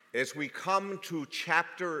As we come to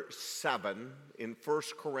chapter 7 in 1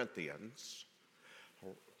 Corinthians,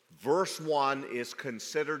 verse 1 is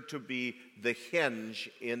considered to be the hinge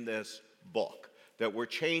in this book, that we're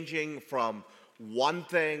changing from one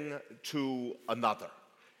thing to another.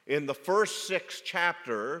 In the first 6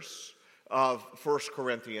 chapters of 1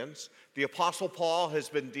 Corinthians, the Apostle Paul has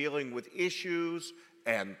been dealing with issues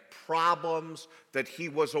and problems that he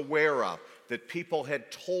was aware of, that people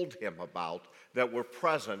had told him about, that were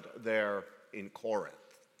present there in Corinth.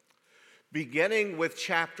 Beginning with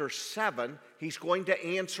chapter 7, he's going to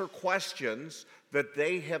answer questions that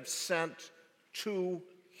they have sent to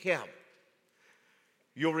him.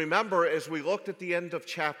 You'll remember as we looked at the end of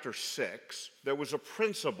chapter 6, there was a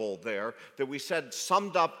principle there that we said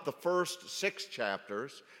summed up the first 6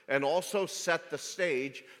 chapters and also set the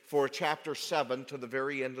stage for chapter 7 to the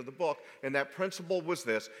very end of the book. And that principle was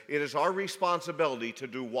this: it is our responsibility to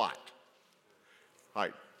do what? All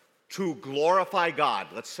right, to glorify God.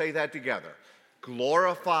 Let's say that together.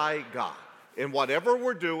 Glorify God. In whatever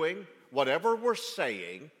we're doing, whatever we're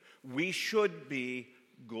saying, we should be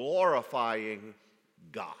glorifying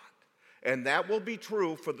God. And that will be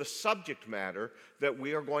true for the subject matter that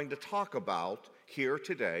we are going to talk about here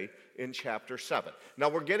today in chapter 7. Now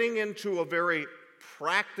we're getting into a very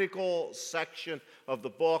practical section of the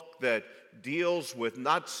book that deals with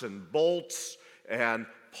nuts and bolts, and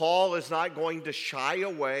Paul is not going to shy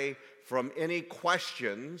away from any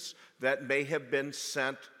questions that may have been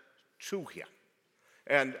sent to him.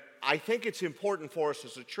 And I think it's important for us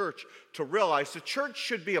as a church to realize the church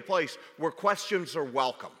should be a place where questions are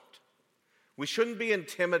welcomed. We shouldn't be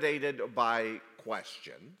intimidated by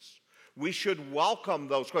questions. We should welcome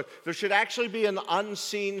those questions. There should actually be an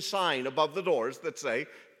unseen sign above the doors that say,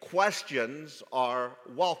 questions are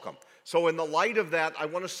welcome. So in the light of that, I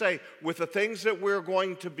want to say, with the things that we're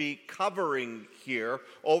going to be covering here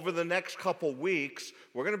over the next couple weeks,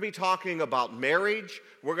 we're going to be talking about marriage,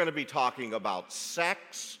 we're going to be talking about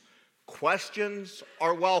sex. Questions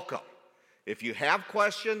are welcome. If you have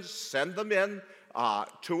questions, send them in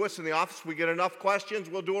to us in the office. We get enough questions,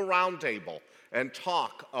 we'll do a roundtable and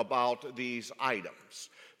talk about these items.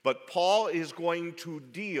 But Paul is going to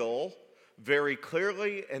deal very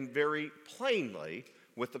clearly and very plainly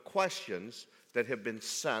with the questions that have been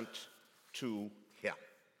sent to him.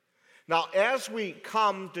 Now, as we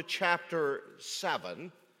come to chapter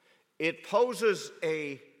 7, it poses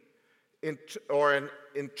an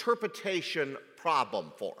interpretation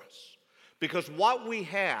problem for us. Because what we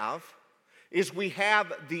have is we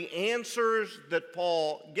have the answers that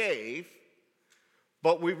Paul gave,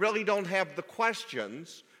 but we really don't have the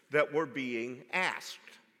questions that were being asked.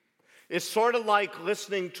 It's sort of like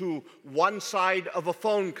listening to one side of a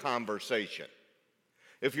phone conversation.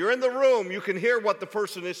 If you're in the room, you can hear what the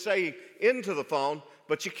person is saying into the phone,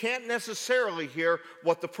 but you can't necessarily hear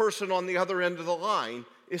what the person on the other end of the line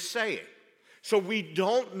is saying. So we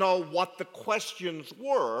don't know what the questions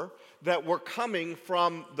were that were coming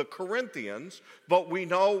from the Corinthians, but we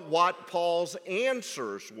know what Paul's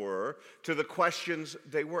answers were to the questions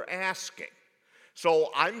they were asking.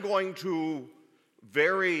 So I'm going to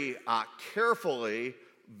very carefully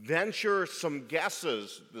venture some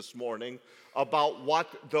guesses this morning about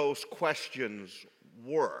what those questions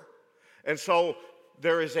were. And so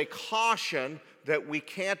there is a caution that we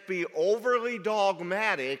can't be overly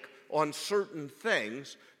dogmatic on certain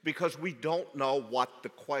things because we don't know what the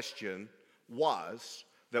question was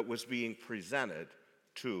that was being presented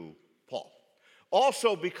to Paul.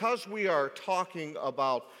 Also, because we are talking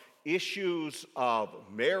about issues of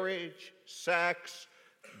marriage, sex,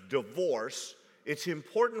 divorce, it's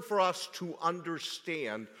important for us to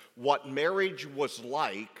understand what marriage was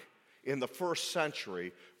like in the first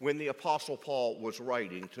century when the Apostle Paul was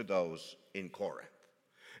writing to those in Corinth.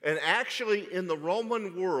 And actually, in the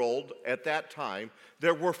Roman world at that time,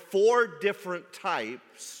 there were 4 different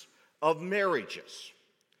types of marriages.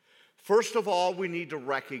 First of all, we need to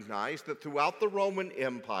recognize that throughout the Roman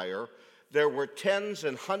Empire, there were tens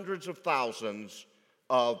and hundreds of thousands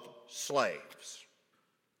of slaves.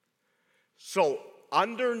 So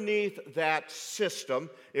underneath that system,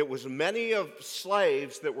 it was many of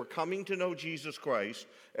slaves that were coming to know Jesus Christ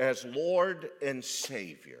as Lord and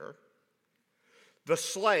Savior. The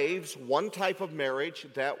slaves, one type of marriage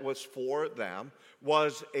that was for them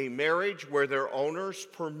was a marriage where their owners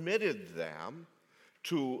permitted them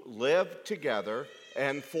to live together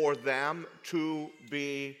and for them to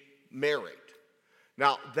be married.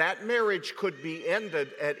 Now, that marriage could be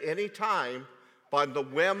ended at any time by the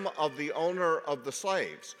whim of the owner of the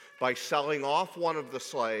slaves, by selling off one of the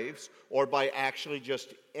slaves or by actually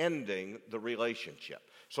just ending the relationship.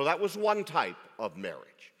 So that was one type of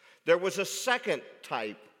marriage. There was a second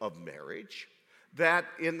type of marriage, that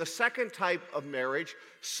in the second type of marriage,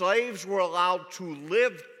 slaves were allowed to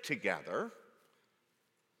live together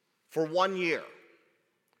for 1 year.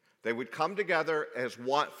 They would come together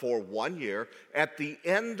for 1 year. At the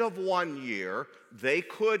end of 1 year, they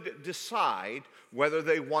could decide whether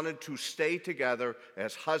they wanted to stay together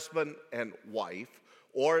as husband and wife,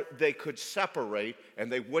 or they could separate,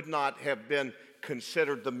 and they would not have been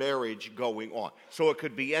considered the marriage going on. So it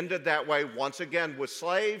could be ended that way. Once again, with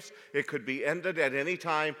slaves, it could be ended at any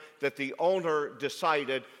time that the owner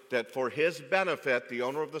decided that for his benefit, the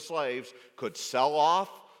owner of the slaves could sell off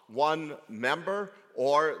one member,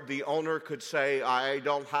 or the owner could say, I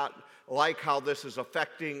don't like how this is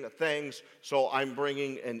affecting things, so I'm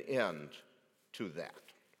bringing an end to that.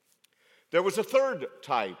 There was a third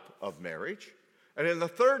type of marriage, and in the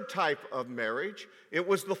third type of marriage, it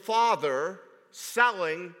was the father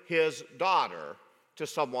selling his daughter to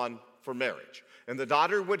someone for marriage. And the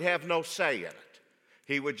daughter would have no say in it.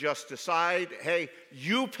 He would just decide, hey,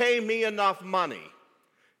 you pay me enough money,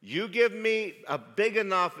 you give me a big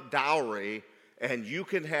enough dowry, and you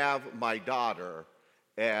can have my daughter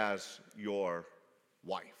as your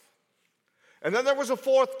wife. And then there was a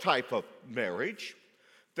fourth type of marriage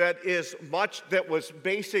that was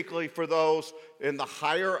basically for those in the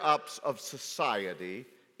higher ups of society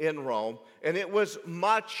in Rome, and it was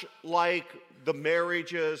much like the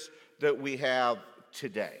marriages that we have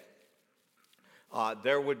today.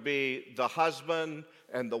 There would be the husband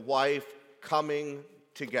and the wife coming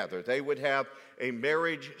together. They would have a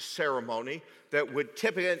marriage ceremony that would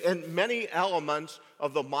typically, and many elements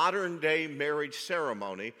of the modern day marriage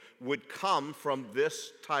ceremony would come from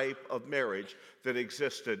this type of marriage that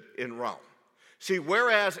existed in Rome. See,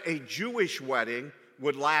 whereas a Jewish wedding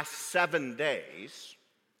would last 7 days,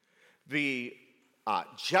 the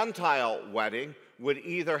Gentile wedding would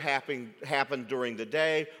either happen during the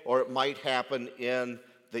day, or it might happen in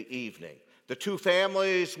the evening. The two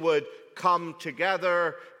families would come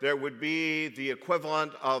together. There would be the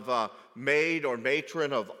equivalent of a maid or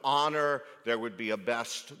matron of honor. There would be a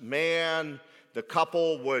best man. The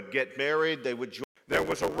couple would get married. There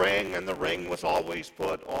was a ring, and the ring was always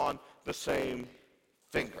put on the same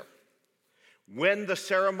finger. When the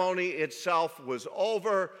ceremony itself was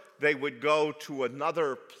over, they would go to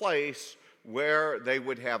another place where they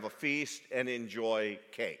would have a feast and enjoy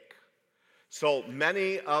cake. So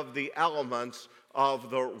many of the elements of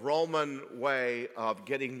the Roman way of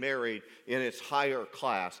getting married in its higher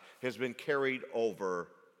class has been carried over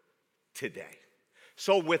today.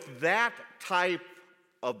 So with that type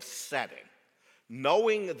of setting,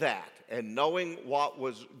 knowing that and knowing what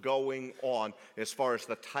was going on as far as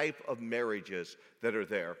the type of marriages that are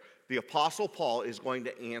there, the Apostle Paul is going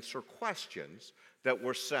to answer questions that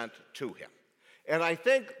were sent to him. And I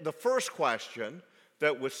think the first question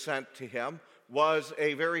that was sent to him was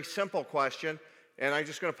a very simple question, and I'm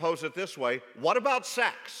just going to pose it this way. What about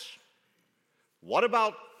sex? What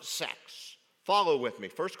about sex? Follow with me.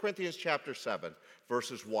 1 Corinthians chapter 7,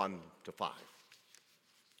 verses 1 to 5.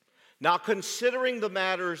 Now, considering the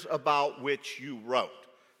matters about which you wrote,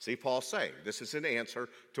 see Paul saying, this is an answer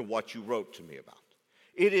to what you wrote to me about.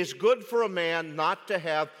 It is good for a man not to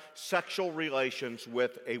have sexual relations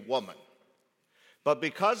with a woman. But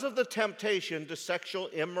because of the temptation to sexual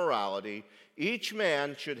immorality, each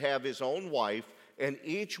man should have his own wife, and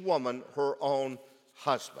each woman her own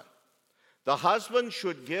husband. The husband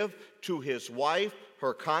should give to his wife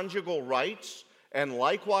her conjugal rights, and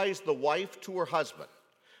likewise the wife to her husband.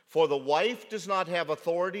 For the wife does not have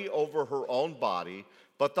authority over her own body,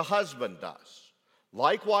 but the husband does.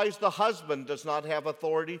 Likewise, the husband does not have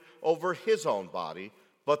authority over his own body,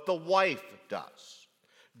 but the wife does.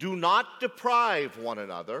 Do not deprive one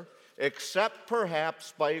another, except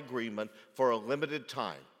perhaps by agreement for a limited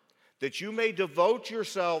time, that you may devote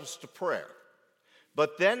yourselves to prayer,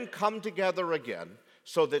 but then come together again,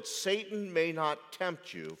 so that Satan may not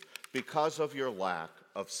tempt you because of your lack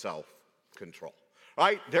of self-control. All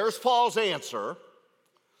right, there's Paul's answer.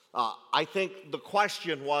 I think the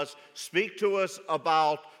question was, speak to us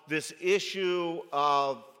about this issue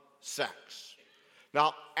of sex.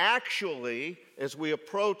 Now, actually, as we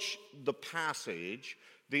approach the passage,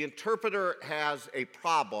 the interpreter has a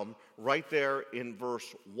problem right there in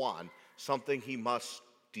verse 1, something he must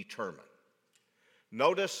determine.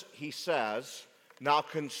 Notice he says, now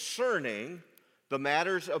concerning the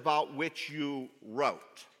matters about which you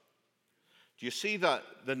wrote. Do you see the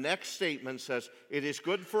next statement says, it is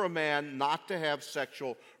good for a man not to have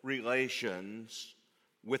sexual relations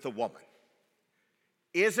with a woman.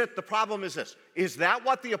 The problem is this, is that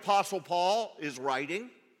what the Apostle Paul is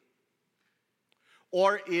writing?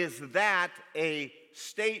 Or is that a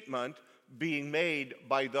statement being made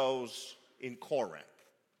by those in Corinth?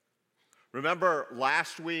 Remember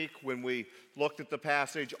last week when we looked at the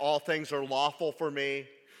passage, all things are lawful for me?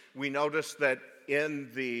 We noticed that in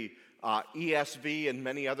the ESV and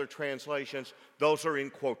many other translations, those are in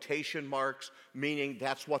quotation marks, meaning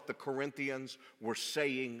that's what the Corinthians were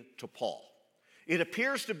saying to Paul. It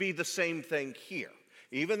appears to be the same thing here.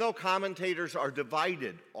 Even though commentators are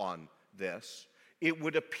divided on this, it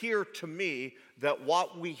would appear to me that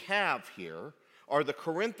what we have here are the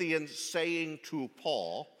Corinthians saying to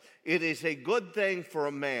Paul, it is a good thing for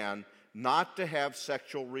a man not to have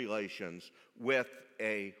sexual relations with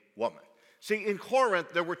a woman. See, in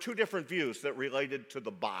Corinth, there were two different views that related to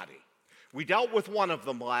the body. We dealt with one of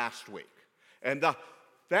them last week, and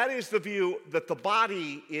that is the view that the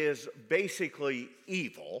body is basically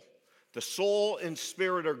evil. The soul and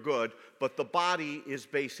spirit are good, but the body is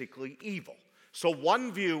basically evil. So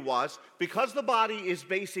one view was, because the body is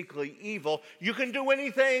basically evil, you can do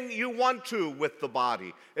anything you want to with the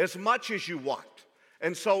body, as much as you want.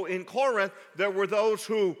 And so in Corinth, there were those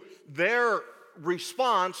who, their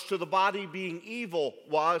response to the body being evil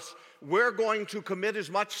was, we're going to commit as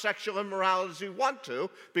much sexual immorality as we want to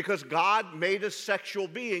because God made us sexual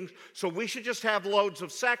beings, so we should just have loads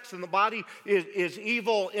of sex, and the body is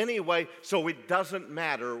evil anyway, so it doesn't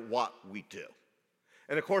matter what we do.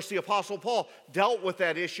 And of course, the Apostle Paul dealt with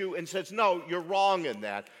that issue and says, no, you're wrong in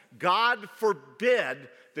that. God forbid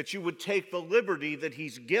that you would take the liberty that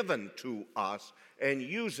he's given to us and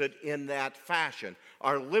use it in that fashion.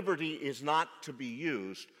 Our liberty is not to be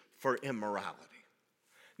used for immorality.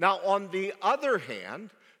 Now, on the other hand,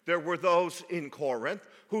 there were those in Corinth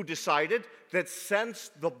who decided that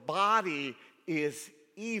since the body is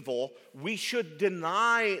evil, we should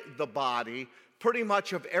deny the body pretty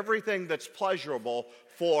much of everything that's pleasurable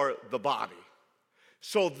for the body.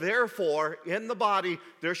 So therefore, in the body,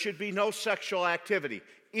 there should be no sexual activity.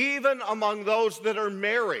 Even among those that are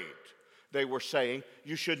married, they were saying,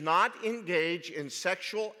 you should not engage in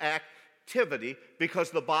sexual activity because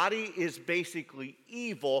the body is basically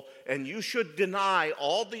evil, and you should deny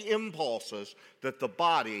all the impulses that the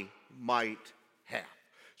body might have.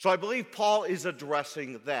 So I believe Paul is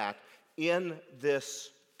addressing that in this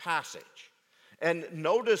passage. And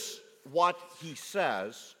notice what he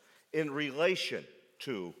says in relation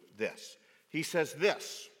to this. He says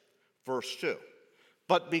this, verse 2,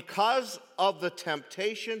 but because of the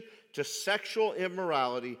temptation to sexual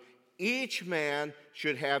immorality, each man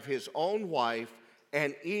should have his own wife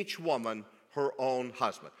and each woman her own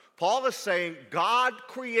husband. Paul is saying God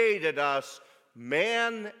created us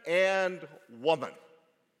man and woman.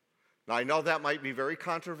 Now, I know that might be very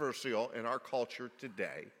controversial in our culture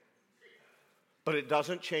today, but it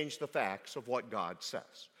doesn't change the facts of what God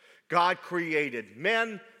says. God created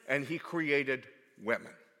men and he created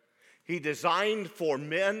women. He designed for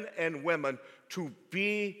men and women to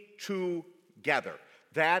be together.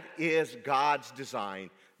 That is God's design.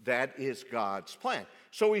 That is God's plan.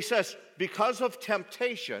 So he says, because of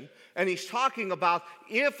temptation, and he's talking about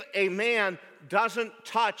if a man doesn't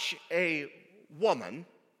touch a woman,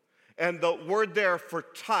 and the word there for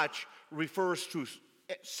touch refers to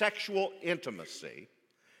sexual intimacy.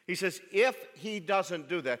 He says, if he doesn't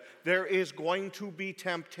do that, there is going to be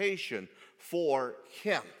temptation for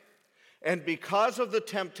him. And because of the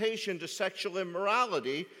temptation to sexual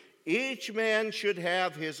immorality, each man should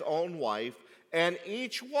have his own wife, and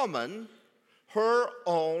each woman her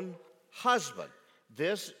own husband.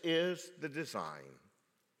 This is the design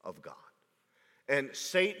of God. And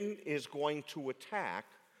Satan is going to attack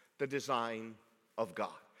the design of God.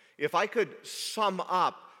 If I could sum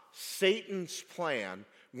up Satan's plan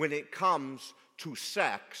when it comes to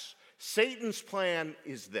sex, Satan's plan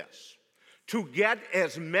is this: to get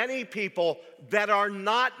as many people that are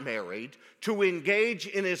not married to engage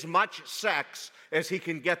in as much sex as he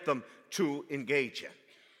can get them to engage in.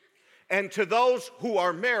 And to those who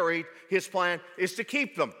are married, his plan is to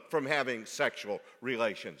keep them from having sexual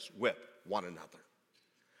relations with one another.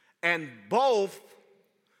 And both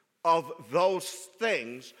of those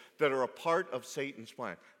things that are a part of Satan's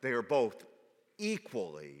plan, they are both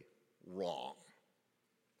equally wrong.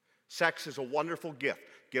 Sex is a wonderful gift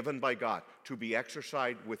given by God to be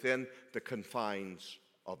exercised within the confines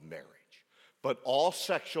of marriage. But all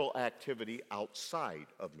sexual activity outside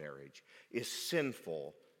of marriage is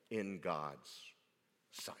sinful in God's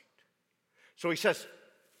sight. So he says,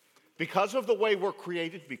 because of the way we're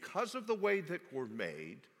created, because of the way that we're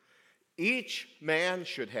made, each man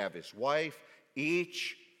should have his wife,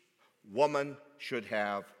 each woman should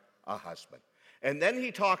have a husband. And then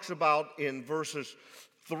he talks about in verses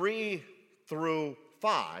 3 through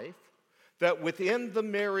 5, that within the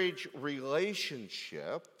marriage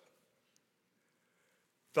relationship,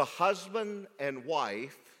 the husband and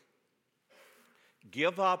wife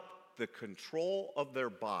give up the control of their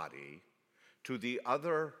body to the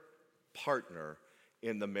other partner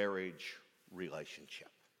in the marriage relationship.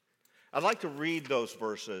 I'd like to read those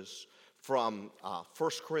verses from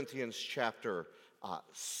 1 Corinthians chapter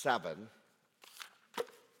 7,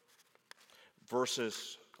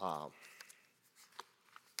 verses, I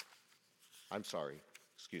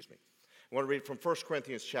want to read from 1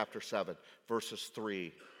 Corinthians chapter 7, verses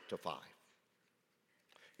 3 to 5.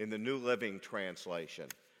 In the New Living Translation,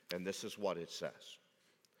 and this is what it says.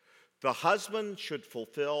 The husband should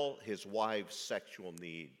fulfill his wife's sexual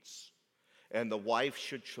needs, and the wife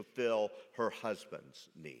should fulfill her husband's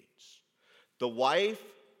needs. The wife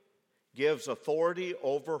gives authority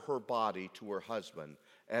over her body to her husband,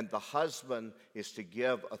 and the husband is to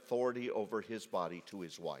give authority over his body to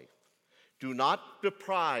his wife. Do not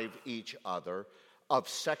deprive each other of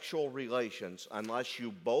sexual relations unless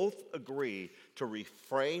you both agree to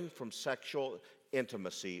refrain from sexual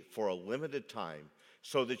intimacy for a limited time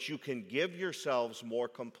so that you can give yourselves more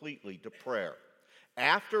completely to prayer.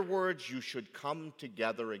 Afterwards, you should come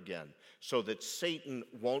together again so that Satan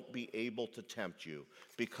won't be able to tempt you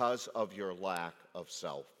because of your lack of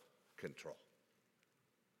self-control.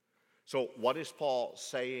 So what is Paul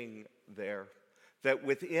saying there? That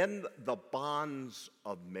within the bonds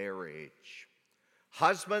of marriage,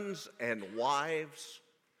 husbands and wives,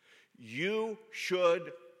 you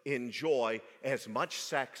should enjoy as much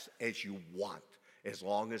sex as you want, as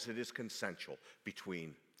long as it is consensual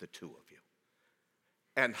between the two of you.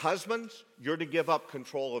 And husbands, you're to give up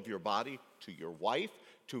control of your body to your wife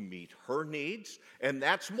to meet her needs. And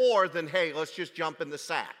that's more than, hey, let's just jump in the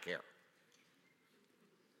sack here.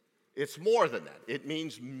 It's more than that. It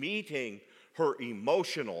means meeting her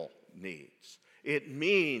emotional needs. It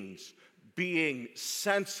means being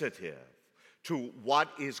sensitive to what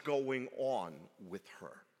is going on with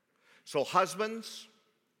her. So husbands,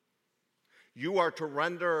 you are to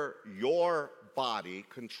render your body,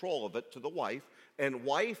 control of it, to the wife. And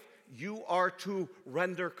wife, you are to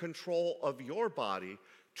render control of your body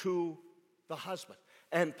to the husband.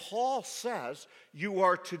 And Paul says you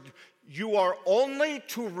are only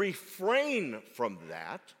to refrain from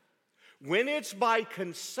that when it's by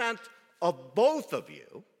consent of both of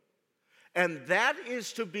you, and that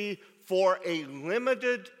is to be for a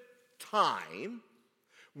limited time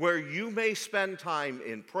where you may spend time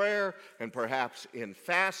in prayer and perhaps in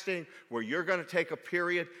fasting, where you're going to take a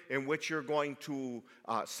period in which you're going to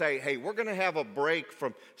say, hey, we're going to have a break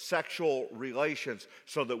from sexual relations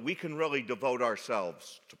so that we can really devote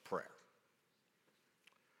ourselves to prayer.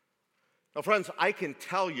 Now, friends, I can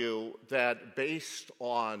tell you that based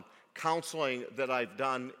on counseling that I've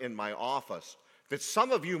done in my office, that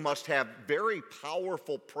some of you must have very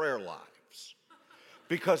powerful prayer lives.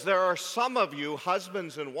 Because there are some of you,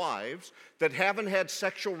 husbands and wives, that haven't had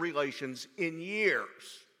sexual relations in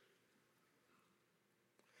years.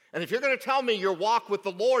 And if you're going to tell me your walk with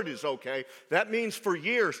the Lord is okay, that means for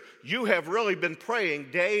years you have really been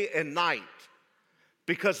praying day and night.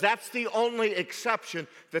 Because that's the only exception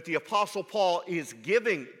that the Apostle Paul is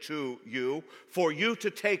giving to you for you to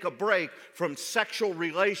take a break from sexual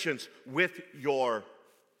relations with your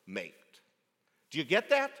mate. Do you get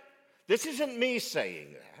that? This isn't me saying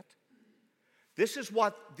that. This is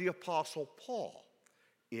what the Apostle Paul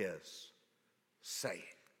is saying.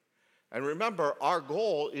 And remember, our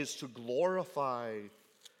goal is to glorify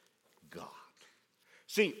God.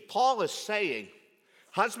 See, Paul is saying,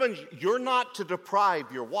 husbands, you're not to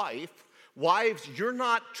deprive your wife. Wives, you're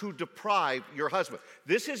not to deprive your husband.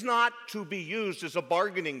 This is not to be used as a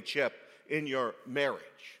bargaining chip in your marriage.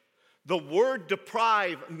 The word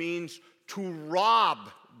deprive means to rob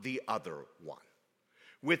the other one.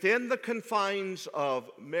 Within the confines of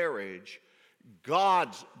marriage,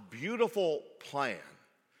 God's beautiful plan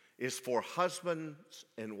is for husbands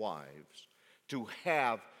and wives to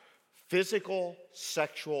have physical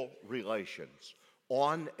sexual relations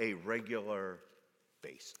on a regular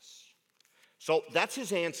basis. So that's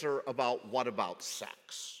his answer about what about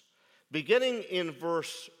sex. Beginning in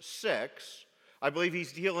verse 6, I believe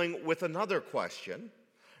he's dealing with another question.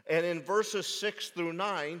 And in verses 6 through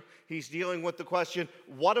 9, he's dealing with the question,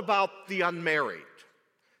 what about the unmarried?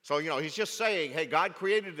 So, he's just saying, hey, God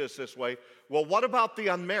created us this way. Well, what about the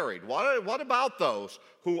unmarried? What about those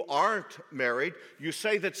who aren't married? You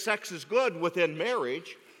say that sex is good within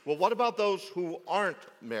marriage. Well, what about those who aren't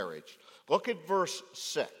married? Look at verse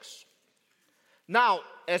 6. Now,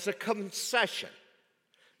 as a concession,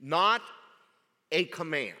 not a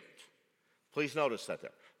command, Please notice that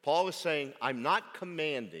there. Paul is saying, I'm not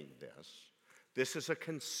commanding this. This is a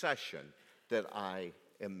concession that I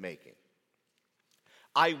am making.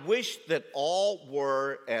 I wish that all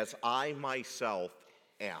were as I myself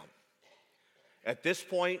am. At this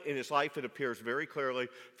point in his life, it appears very clearly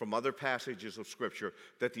from other passages of Scripture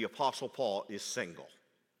that the Apostle Paul is single.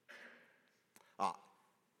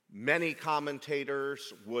 Many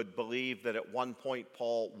commentators would believe that at one point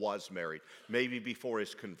Paul was married, maybe before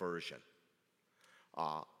his conversion.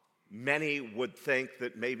 Many would think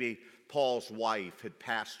that maybe Paul's wife had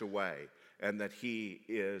passed away and that he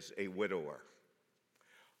is a widower.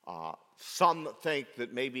 Some think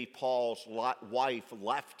that maybe Paul's wife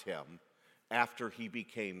left him after he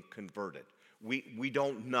became converted. We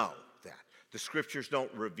don't know that. The Scriptures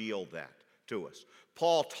don't reveal that to us.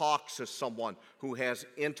 Paul talks as someone who has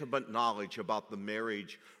intimate knowledge about the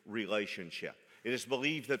marriage relationship. It is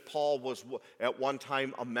believed that Paul was at one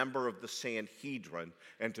time a member of the Sanhedrin,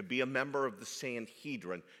 and to be a member of the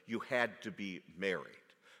Sanhedrin, you had to be married.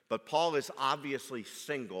 But Paul is obviously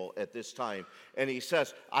single at this time, and he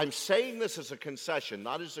says, I'm saying this as a concession,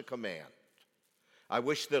 not as a command. I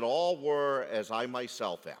wish that all were as I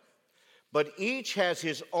myself am. But each has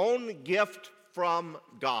his own gift from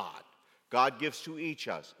God. God gives to each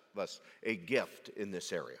of us a gift in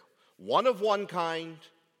this area. One of one kind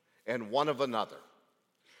and one of another.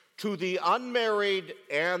 To the unmarried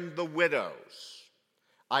and the widows,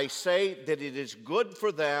 I say that it is good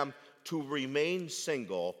for them to remain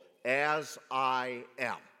single as I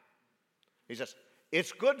am. He says,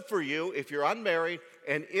 it's good for you if you're unmarried,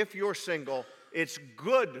 and if you're single, it's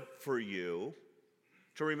good for you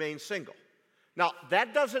to remain single. Now,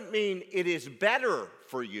 that doesn't mean it is better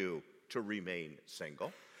for you to remain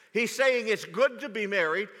single. He's saying it's good to be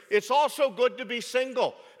married. It's also good to be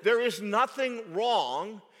single. There is nothing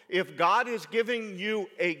wrong if God is giving you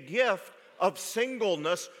a gift of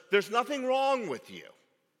singleness. There's nothing wrong with you.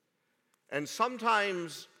 And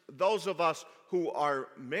sometimes those of us who are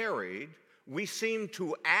married, we seem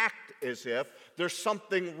to act as if there's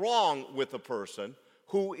something wrong with a person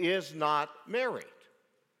who is not married.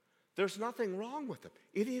 There's nothing wrong with them.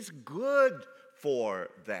 It is good for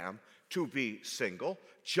them to be single,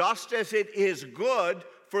 just as it is good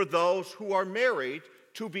for those who are married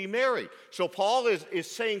to be married. So Paul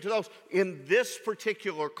is saying to those, in this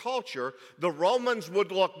particular culture, the Romans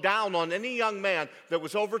would look down on any young man that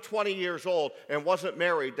was over 20 years old and wasn't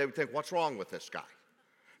married. They would think, what's wrong with this guy?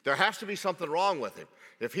 There has to be something wrong with him.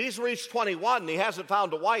 If he's reached 21 and he hasn't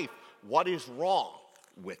found a wife, what is wrong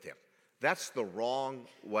with him? That's the wrong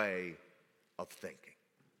way of thinking.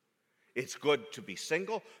 It's good to be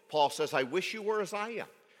single. Paul says, I wish you were as I am.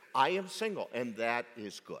 I am single, and that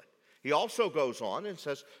is good. He also goes on and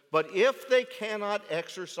says, but if they cannot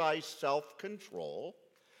exercise self-control,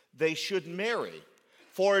 they should marry.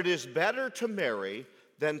 For it is better to marry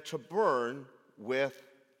than to burn with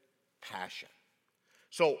passion.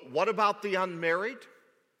 So what about the unmarried?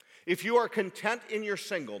 If you are content in your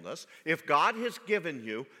singleness, if God has given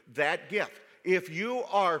you that gift, if you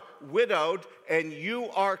are widowed and you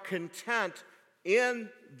are content in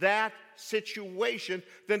that situation,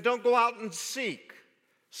 then don't go out and seek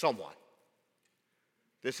someone.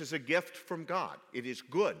 This is a gift from God. It is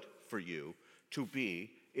good for you to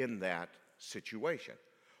be in that situation.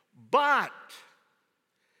 But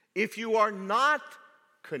if you are not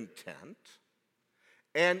content,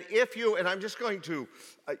 and I'm just going to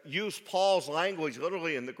use Paul's language,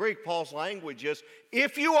 literally in the Greek, Paul's language is,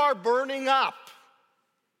 if you are burning up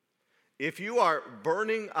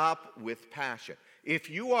with passion, if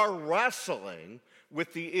you are wrestling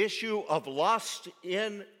with the issue of lust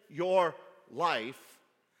in your life,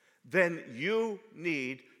 then you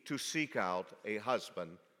need to seek out a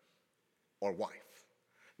husband or wife.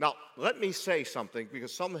 Now, let me say something,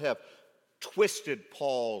 because some have twisted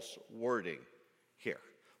Paul's wording here.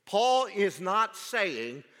 Paul is not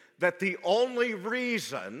saying that the only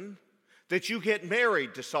reason that you get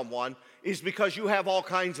married to someone is because you have all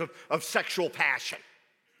kinds of sexual passion.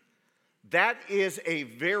 That is a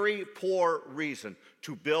very poor reason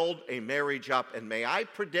to build a marriage up. And may I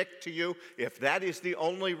predict to you, if that is the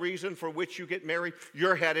only reason for which you get married,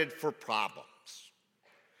 you're headed for problems.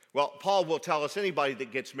 Well, Paul will tell us anybody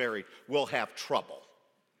that gets married will have trouble.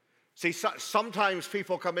 See, sometimes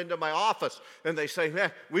people come into my office and they say,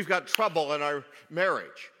 we've got trouble in our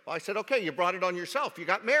marriage. Well, I said, okay, you brought it on yourself. You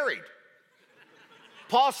got married.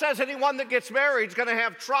 Paul says anyone that gets married is going to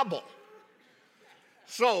have trouble.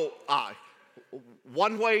 So,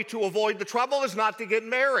 one way to avoid the trouble is not to get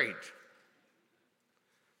married.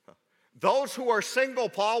 Those who are single,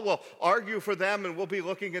 Paul will argue for them, and we'll be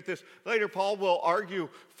looking at this later. Paul will argue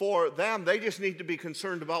for them. They just need to be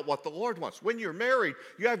concerned about what the Lord wants. When you're married,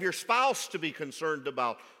 you have your spouse to be concerned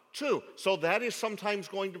about too. So that is sometimes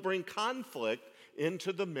going to bring conflict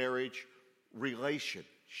into the marriage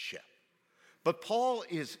relationship. But Paul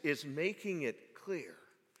is making it clear.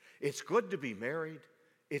 It's good to be married.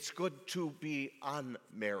 It's good to be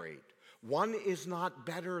unmarried. One is not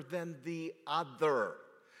better than the other.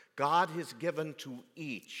 God has given to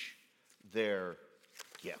each their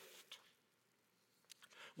gift.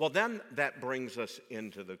 Well, then that brings us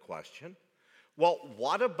into the question, well,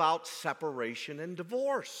 what about separation and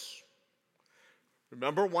divorce?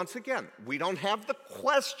 Remember, once again, we don't have the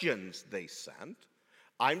questions they sent.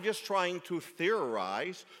 I'm just trying to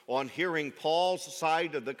theorize on hearing Paul's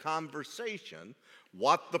side of the conversation,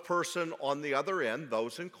 what the person on the other end,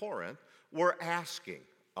 those in Corinth, were asking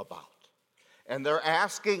about. And they're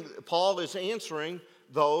asking, Paul is answering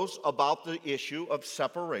those about the issue of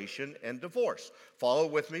separation and divorce. Follow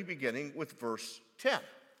with me, beginning with verse 10.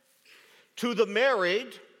 To the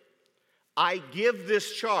married, I give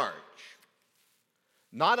this charge.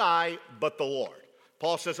 Not I, but the Lord.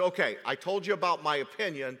 Paul says, okay, I told you about my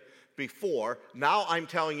opinion before. Now I'm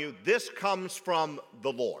telling you, this comes from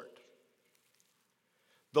the Lord.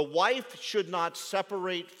 The wife should not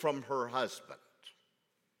separate from her husband.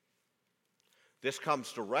 This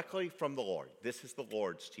comes directly from the Lord. This is the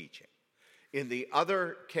Lord's teaching. In the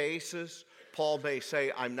other cases, Paul may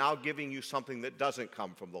say, I'm now giving you something that doesn't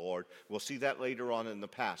come from the Lord. We'll see that later on in the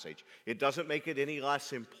passage. It doesn't make it any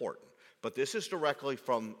less important, but this is directly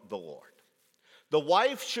from the Lord. The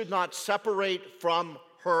wife should not separate from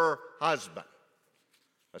her husband.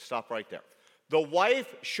 Let's stop right there. The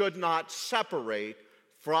wife should not separate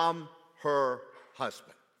from her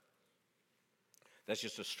husband. That's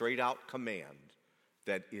just a straight out command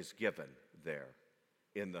that is given there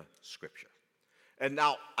in the scripture. And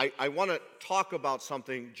now I want to talk about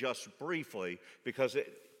something just briefly because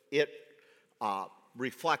it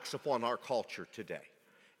reflects upon our culture today.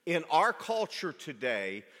 In our culture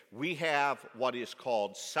today, we have what is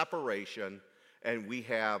called separation and we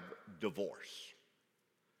have divorce.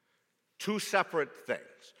 Two separate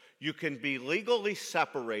things. You can be legally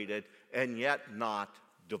separated and yet not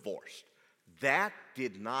divorced. That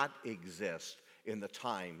did not exist in the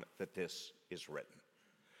time that this is written.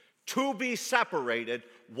 To be separated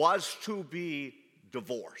was to be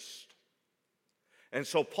divorced. And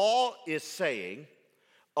so Paul is saying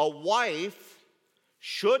a wife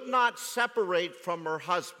should not separate from her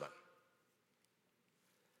husband.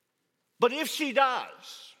 But if she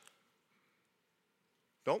does,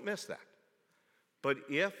 don't miss that. But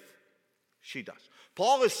if she does.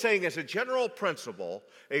 Paul is saying as a general principle,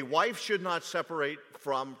 a wife should not separate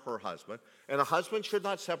from her husband, and a husband should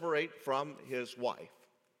not separate from his wife.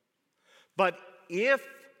 But if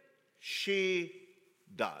she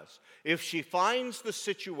does, if she finds the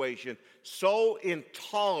situation so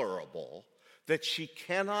intolerable that she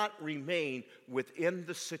cannot remain within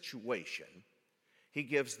the situation, he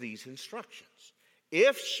gives these instructions.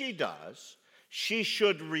 If she does, she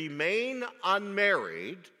should remain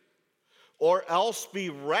unmarried or else be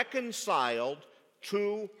reconciled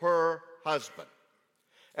to her husband.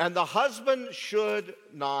 And the husband should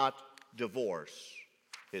not divorce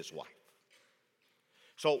his wife.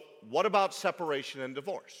 So, what about separation and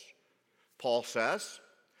divorce? Paul says,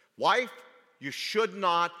 wife, you should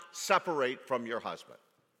not separate from your husband.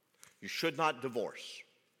 You should not divorce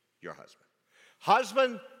your husband.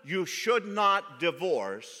 Husband, you should not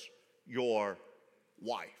divorce your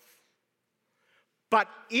wife. But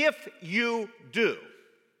if you do,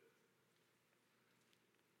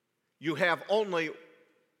 you have only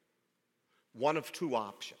one of two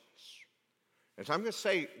options. And so I'm going to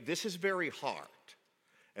say this is very hard,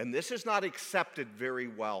 and this is not accepted very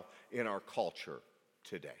well in our culture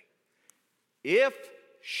today. If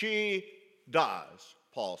she does,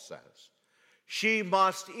 Paul says, she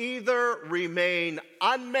must either remain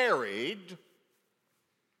unmarried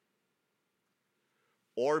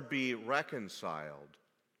or be reconciled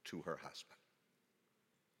to her husband.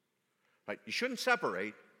 Right? You shouldn't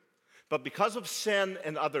separate, but because of sin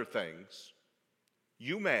and other things,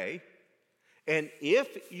 you may. And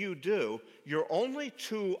if you do, your only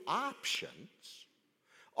two options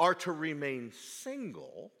are to remain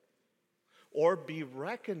single or be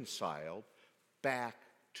reconciled back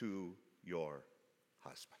to your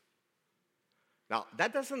husband. Now,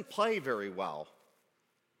 that doesn't play very well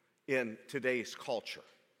in today's culture.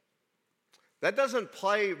 That doesn't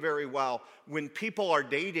play very well when people are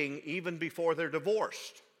dating even before they're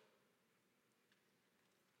divorced.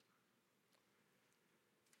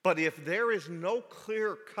 But if there is no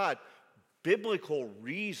clear-cut biblical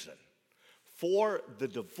reason for the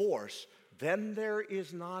divorce, then there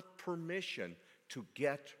is not permission to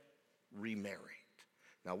get remarried.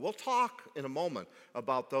 Now, we'll talk in a moment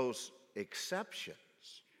about those exceptions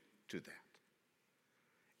to that.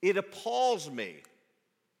 It appalls me,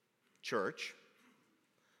 church,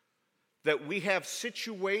 that we have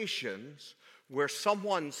situations where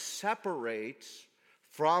someone separates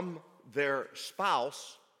from their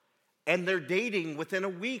spouse and they're dating within a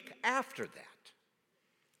week after that.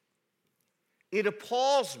 It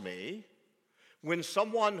appalls me when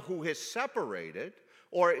someone who has separated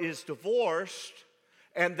or is divorced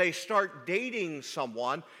and they start dating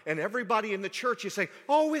someone and everybody in the church is saying,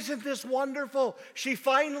 "Oh, isn't this wonderful? She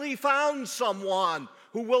finally found someone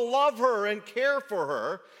who will love her and care for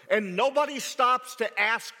her." And nobody stops to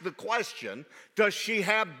ask the question, does she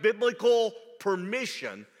have biblical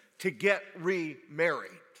permission to get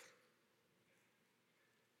remarried?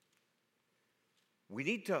 We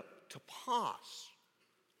need to pause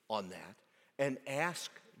on that and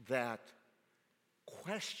ask that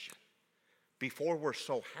question before we're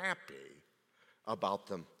so happy about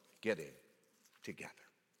them getting together.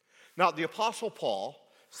 Now, the Apostle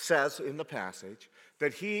Paul says in the passage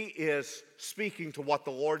that he is speaking to what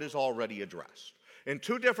the Lord has already addressed. In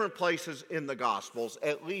two different places in the Gospels,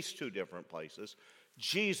 at least two different places,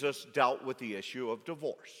 Jesus dealt with the issue of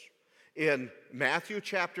divorce. In Matthew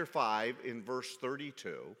chapter 5, in verse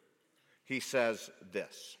 32, he says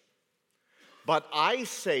this, "But I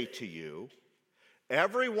say to you,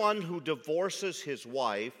 everyone who divorces his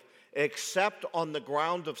wife, except on the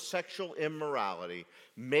ground of sexual immorality,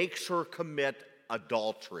 makes her commit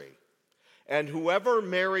adultery. And whoever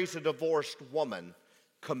marries a divorced woman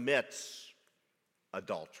commits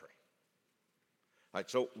adultery." All right,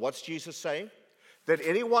 so what's Jesus saying? That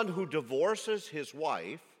anyone who divorces his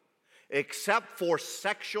wife, except for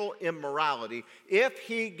sexual immorality, if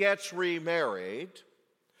he gets remarried,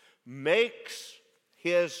 makes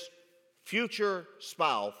his future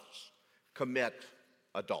spouse commit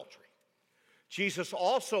adultery. Jesus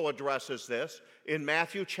also addresses this in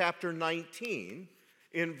Matthew chapter 19,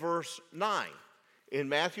 in verse 9. In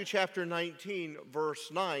Matthew chapter 19,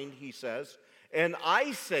 verse 9, he says, "And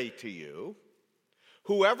I say to you,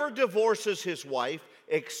 whoever divorces his wife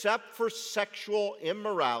except for sexual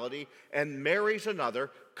immorality and marries another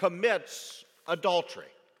commits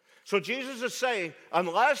adultery." So Jesus is saying,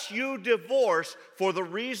 unless you divorce for the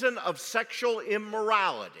reason of sexual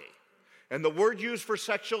immorality, and the word used for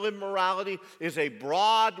sexual immorality is a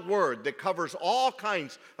broad word that covers all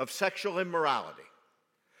kinds of sexual immorality.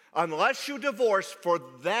 Unless you divorce for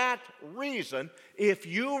that reason, if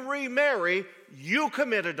you remarry, you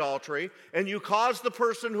commit adultery, and you cause the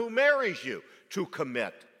person who marries you to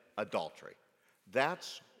commit adultery.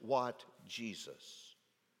 That's what Jesus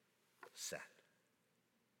said.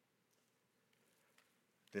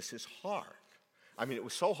 This is hard. I mean, it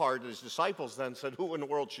was so hard that his disciples then said, "Who in the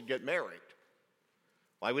world should get married?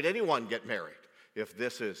 Why would anyone get married if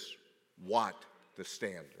this is what the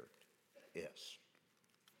standard is?"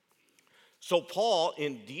 So Paul,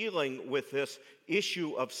 in dealing with this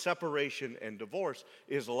issue of separation and divorce,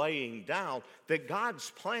 is laying down that God's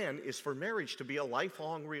plan is for marriage to be a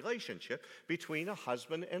lifelong relationship between a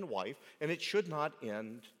husband and wife, and it should not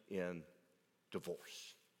end in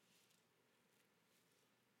divorce.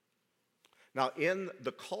 Now, in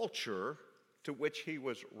the culture to which he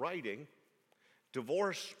was writing,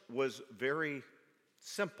 divorce was very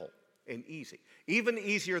simple and easy, even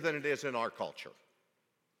easier than it is in our culture.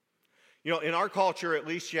 You know, in our culture, at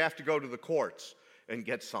least you have to go to the courts and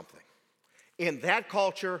get something. In that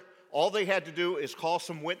culture, all they had to do is call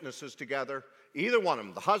some witnesses together, either one of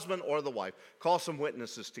them, the husband or the wife, call some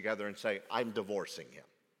witnesses together and say, "I'm divorcing him,"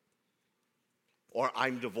 or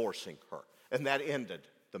 "I'm divorcing her." And that ended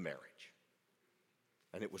the marriage.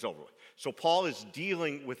 And it was over with. So Paul is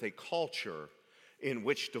dealing with a culture in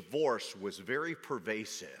which divorce was very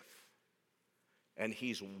pervasive. And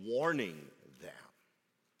he's warning them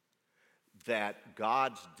that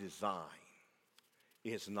God's design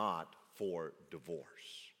is not for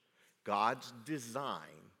divorce. God's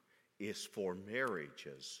design is for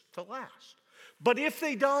marriages to last. But if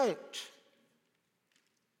they don't,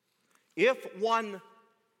 if one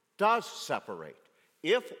does separate,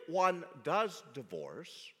 if one does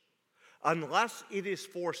divorce, unless it is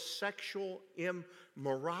for sexual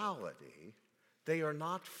immorality, they are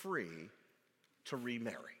not free to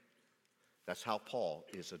remarry. That's how Paul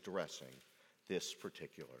is addressing this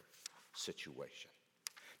particular situation.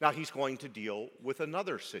 Now, he's going to deal with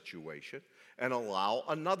another situation and allow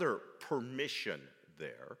another permission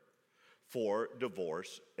there for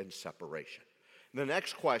divorce and separation. The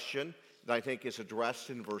next question that I think is addressed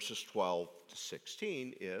in verses 12 to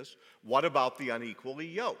 16 is, what about the unequally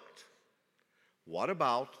yoked? What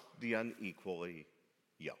about the unequally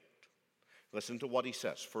yoked? Listen to what he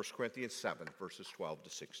says, 1 Corinthians 7, verses 12 to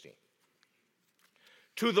 16.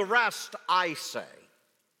 To the rest I say,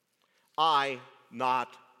 I,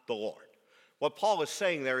 not the Lord. What Paul is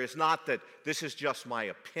saying there is not that this is just my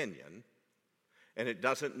opinion and it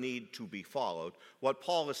doesn't need to be followed. What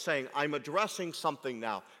Paul is saying, I'm addressing something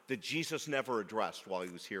now that Jesus never addressed while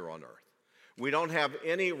he was here on earth. We don't have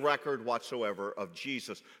any record whatsoever of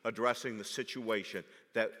Jesus addressing the situation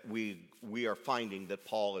that we are finding that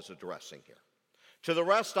Paul is addressing here. To the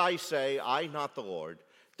rest I say, I, not the Lord,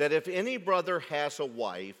 that if any brother has a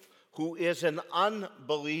wife who is an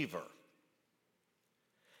unbeliever,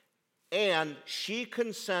 and she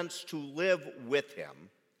consents to live with him,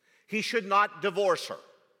 he should not divorce her.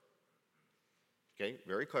 Okay,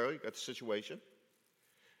 very clearly, that's the situation.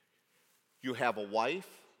 You have a wife,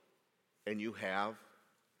 and you have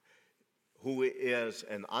who is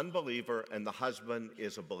an unbeliever, and the husband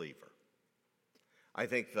is a believer. I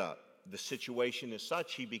think the situation is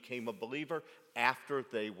such, he became a believer after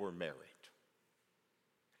they were married.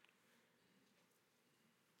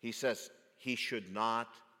 He says he should not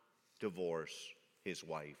divorce his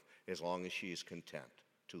wife as long as she is content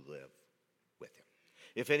to live with him.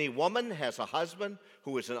 If any woman has a husband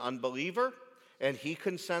who is an unbeliever and he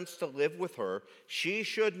consents to live with her, she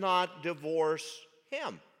should not divorce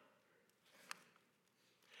him.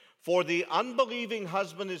 For the unbelieving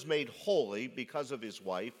husband is made holy because of his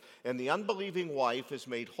wife, and the unbelieving wife is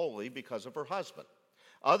made holy because of her husband.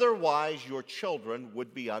 Otherwise, your children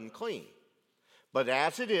would be unclean. But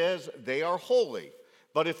as it is, they are holy.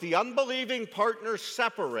 But if the unbelieving partner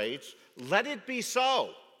separates, let it be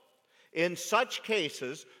so. In such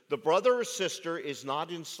cases, the brother or sister is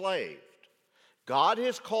not enslaved. God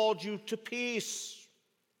has called you to peace.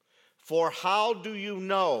 For how do you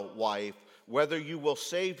know, wife, whether you will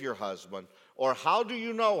save your husband? Or how do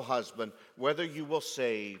you know, husband, whether you will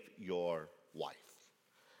save your wife?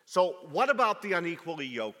 So what about the unequally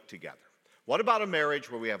yoked together? What about a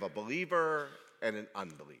marriage where we have a believer and an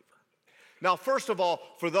unbeliever? Now, first of all,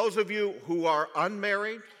 for those of you who are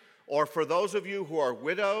unmarried, or for those of you who are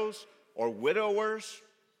widows or widowers,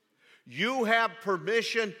 you have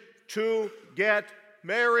permission to get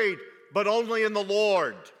married, but only in the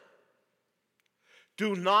Lord.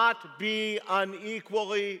 Do not be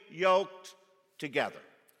unequally yoked together.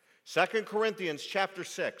 2 Corinthians chapter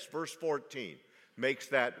 6, verse 14 makes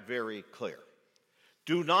that very clear.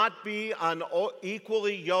 Do not be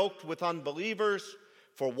unequally yoked with unbelievers.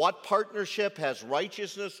 For what partnership has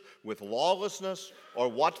righteousness with lawlessness, or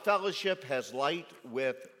what fellowship has light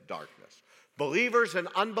with darkness? Believers and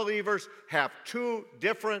unbelievers have two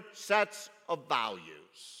different sets of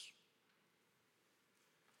values.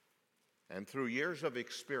 And through years of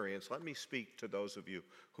experience, let me speak to those of you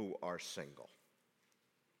who are single.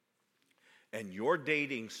 And you're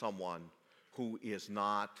dating someone who is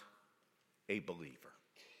not a believer.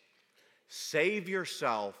 Save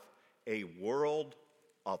yourself a world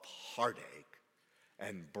of heartache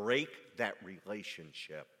and break that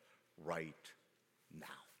relationship right now.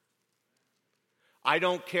 I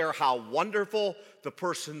don't care how wonderful the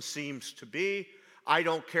person seems to be. I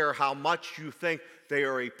don't care how much you think they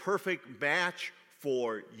are a perfect match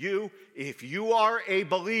for you. If you are a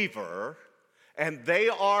believer and they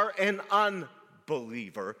are an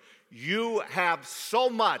unbeliever, you have so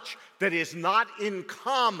much that is not in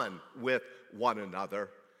common with one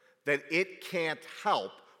another that it can't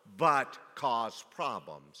help but cause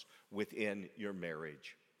problems within your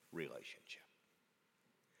marriage relationship.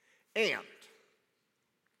 And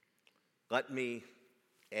let me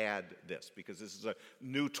add this, because this is a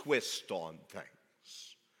new twist on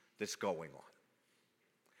things that's going on.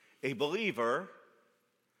 A believer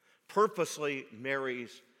purposely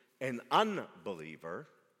marries an unbeliever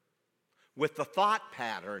with the thought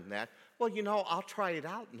pattern that, well, you know, I'll try it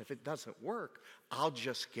out, and if it doesn't work, I'll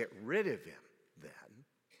just get rid of him then.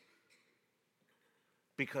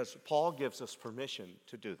 Because Paul gives us permission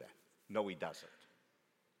to do that. No, he doesn't.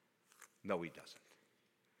 No, he doesn't.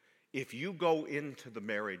 If you go into the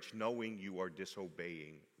marriage knowing you are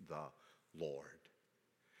disobeying the Lord,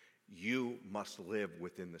 you must live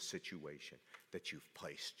within the situation that you've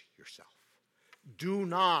placed yourself. Do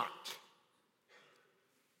not,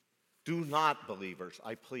 believers,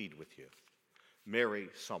 I plead with you, marry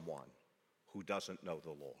someone who doesn't know the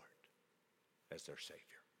Lord as their Savior.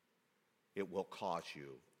 It will cause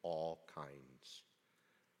you all kinds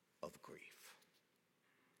of grief.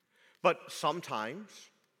 But sometimes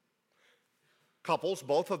couples,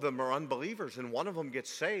 both of them are unbelievers, and one of them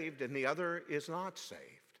gets saved and the other is not saved.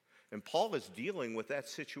 And Paul is dealing with that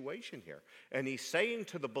situation here. And he's saying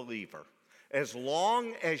to the believer, as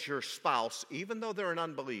long as your spouse, even though they're an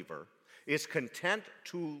unbeliever, is content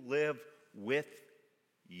to live with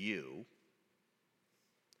you,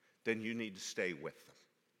 then you need to stay with them.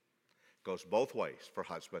 It goes both ways for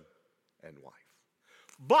husband and wife.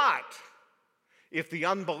 But if the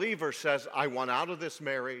unbeliever says, I want out of this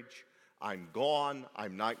marriage, I'm gone,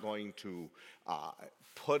 I'm not going to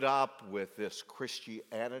put up with this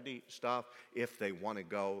Christianity stuff. If they want to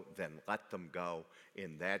go, then let them go.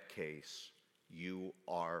 In that case, you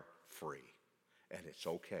are free. And it's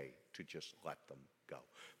okay to just let them go.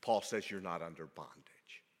 Paul says you're not under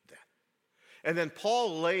bondage then. And then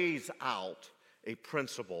Paul lays out a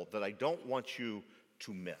principle that I don't want you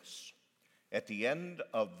to miss. At the end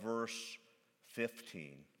of verse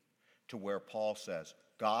 15, to where Paul says,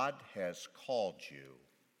 God has called you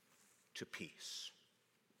to peace.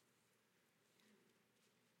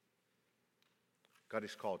 God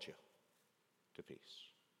has called you to peace.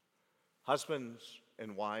 Husbands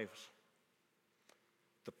and wives,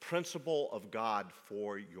 the principle of God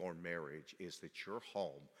for your marriage is that your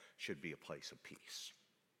home should be a place of peace.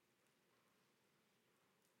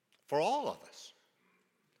 For all of us,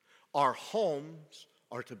 our homes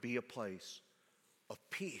are to be a place of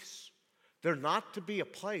peace. They're not to be a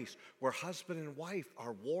place where husband and wife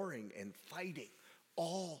are warring and fighting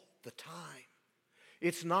all the time.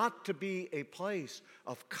 It's not to be a place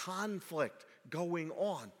of conflict going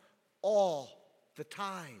on all the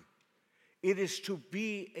time. It is to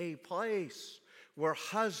be a place where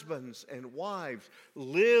husbands and wives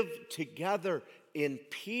live together in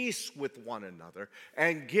peace with one another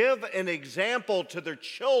and give an example to their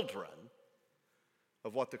children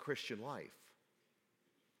of what the Christian life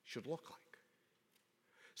should look like.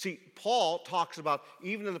 See, Paul talks about,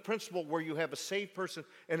 even in the principle where you have a saved person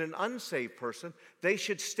and an unsaved person, they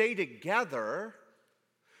should stay together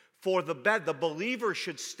for the bed. The believer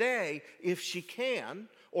should stay if she can,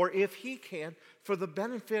 or if he can, for the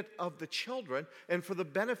benefit of the children and for the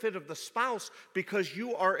benefit of the spouse, because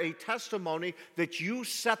you are a testimony that you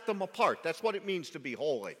set them apart. That's what it means to be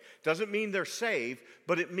holy. Doesn't mean they're saved,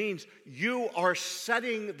 but it means you are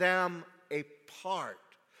setting them apart.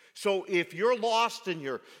 So if you're lost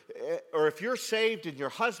or if you're saved and your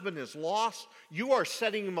husband is lost, you are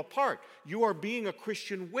setting him apart. You are being a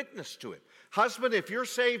Christian witness to it. Husband, if you're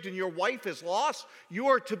saved and your wife is lost, you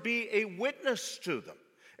are to be a witness to them.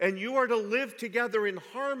 And you are to live together in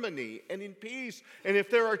harmony and in peace. And if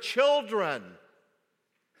there are children,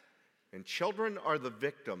 and children are the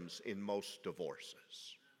victims in most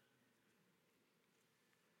divorces.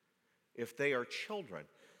 If they are children,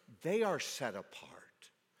 they are set apart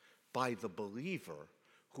by the believer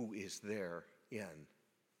who is there in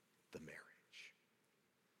the marriage.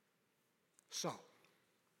 So,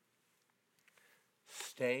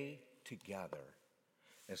 stay together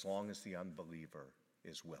as long as the unbeliever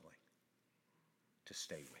is willing to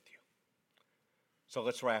stay with you. So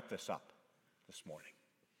let's wrap this up this morning.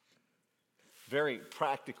 Very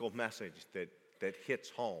practical message that hits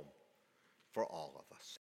home for all of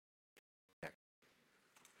us.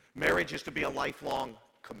 Marriage is to be a lifelong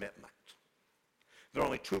commitment. There are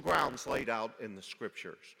only two grounds laid out in the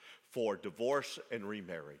scriptures for divorce and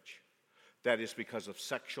remarriage. That is because of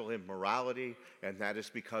sexual immorality, and that is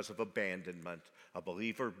because of abandonment, a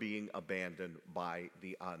believer being abandoned by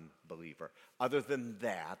the unbeliever. Other than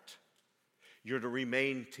that, you're to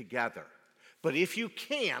remain together. But if you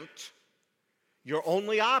can't, your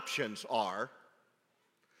only options are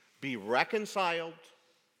be reconciled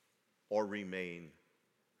or remain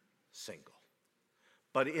single.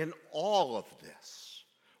 But in all of this,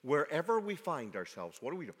 wherever we find ourselves,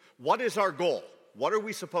 what do we do? What is our goal? What are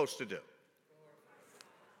we supposed to do?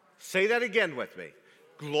 Say that again with me.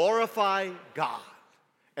 Glorify God.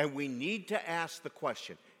 And we need to ask the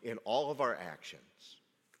question in all of our actions,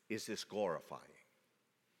 is this glorifying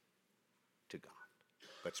to God?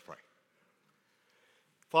 Let's pray.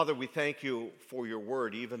 Father, we thank you for your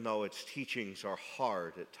word, even though its teachings are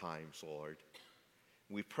hard at times, Lord.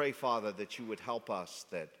 We pray, Father, that you would help us,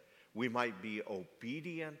 that we might be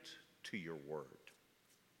obedient to your word.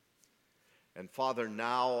 And Father,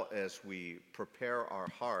 now as we prepare our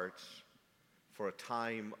hearts for a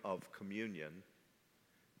time of communion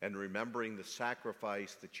and remembering the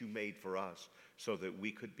sacrifice that you made for us so that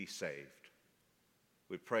we could be saved,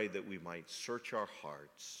 we pray that we might search our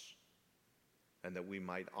hearts and that we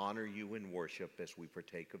might honor you in worship as we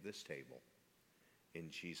partake of this table. In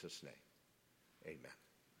Jesus' name, amen.